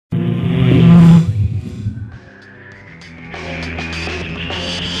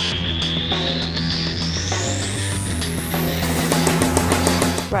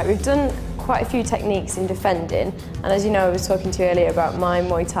we've done quite a few techniques in defending, and as you know, I was talking to you earlier about my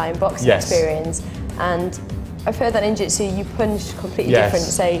Muay Thai and boxing experience, and I've heard that in Jiu-Jitsu you punch completely different,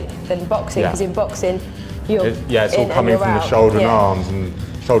 say, than boxing, because in boxing it's all coming from the shoulder and arms, and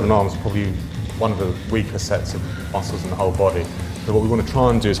shoulder and arms are probably one of the weaker sets of muscles in the whole body. So what we want to try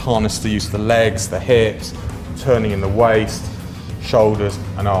and do is harness the use of the legs, the hips, turning in the waist, shoulders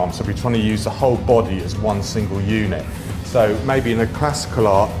and arms. So we're trying to use the whole body as one single unit. So maybe in a classical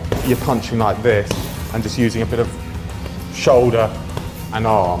art, you're punching like this and just using a bit of shoulder and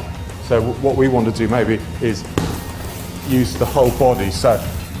arm. So what we want to do maybe is use the whole body. So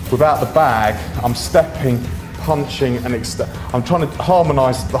without the bag, I'm stepping, punching and I'm trying to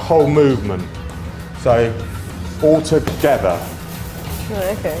harmonise the whole movement. So all together.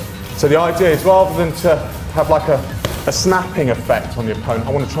 Oh, okay. So the idea is rather than to have like a snapping effect on the opponent,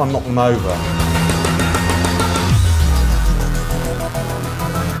 I want to try and knock them over.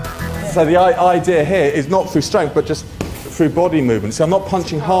 So the idea here is not through strength, but just through body movement. So I'm not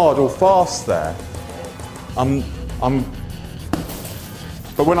punching hard or fast there. But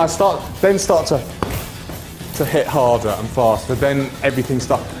when I start to hit harder and faster, then everything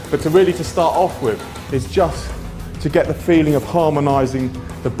starts. But to start off with is just to get the feeling of harmonising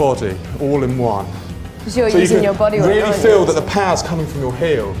the body all in one. Because you're using your body weight. Really feel that the power's coming from your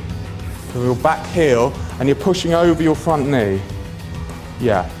heel, from your back heel, and you're pushing over your front knee.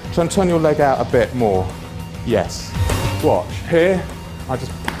 Yeah. Try and turn your leg out a bit more. Yes. Watch. Here, I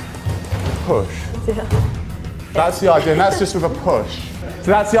just push. Yeah. That's the idea, and that's just with a push.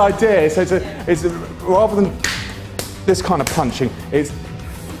 So that's the idea. So it's rather than this kind of punching, it's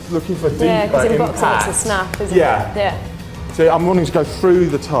looking for deeper impact. Yeah, because in boxing it's a snap, isn't it? Yeah. So I'm wanting to go through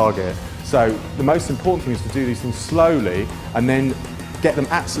the target. So the most important thing is to do these things slowly and then get them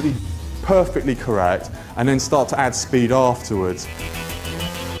absolutely perfectly correct and then start to add speed afterwards.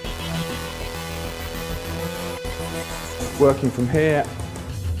 Working from here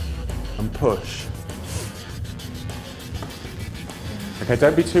and push. Okay,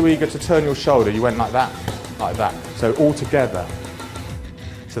 don't be too eager to turn your shoulder. You went like that, like that. So all together.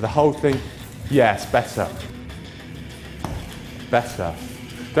 So the whole thing, yes, better. Better.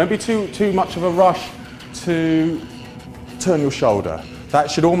 Don't be too much of a rush to turn your shoulder. That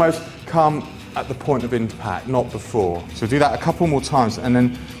should almost come at the point of impact, not before. So do that a couple more times and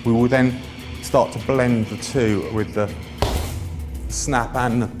then we will then start to blend the two with the snap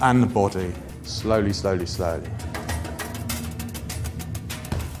and the body. Slowly, slowly, slowly.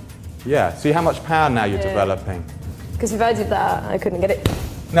 Yeah, see how much power now you're developing. Because if I did that, I couldn't get it to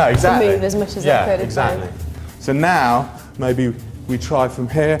move as much as I could. Exactly. So now, maybe we try from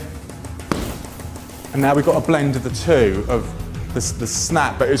here, and now we've got a blend of the two, of the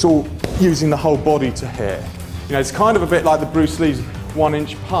snap, but it's all using the whole body to hit. You know, it's kind of a bit like the Bruce Lee's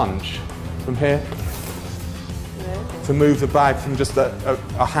 1-inch punch from here, to move the bag from just a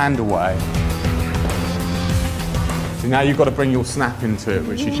hand away. So now you've got to bring your snap into it,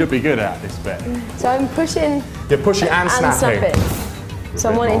 which you should be good at this bit. So I'm pushing. You're pushing and snapping. So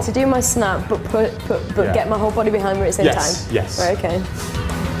I'm wanting to do my snap, but get my whole body behind me at the same time. Yes. Right, okay.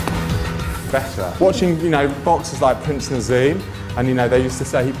 Better. Watching, you know, boxers like Prince Nazim, and you know they used to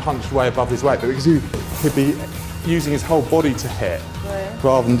say he punched way above his weight, but because he'd be using his whole body to hit,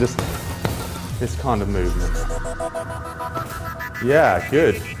 rather than just this kind of movement. Yeah,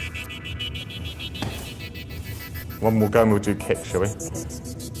 good. One more go and we'll do kick, shall we?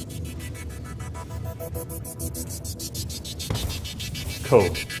 Cool.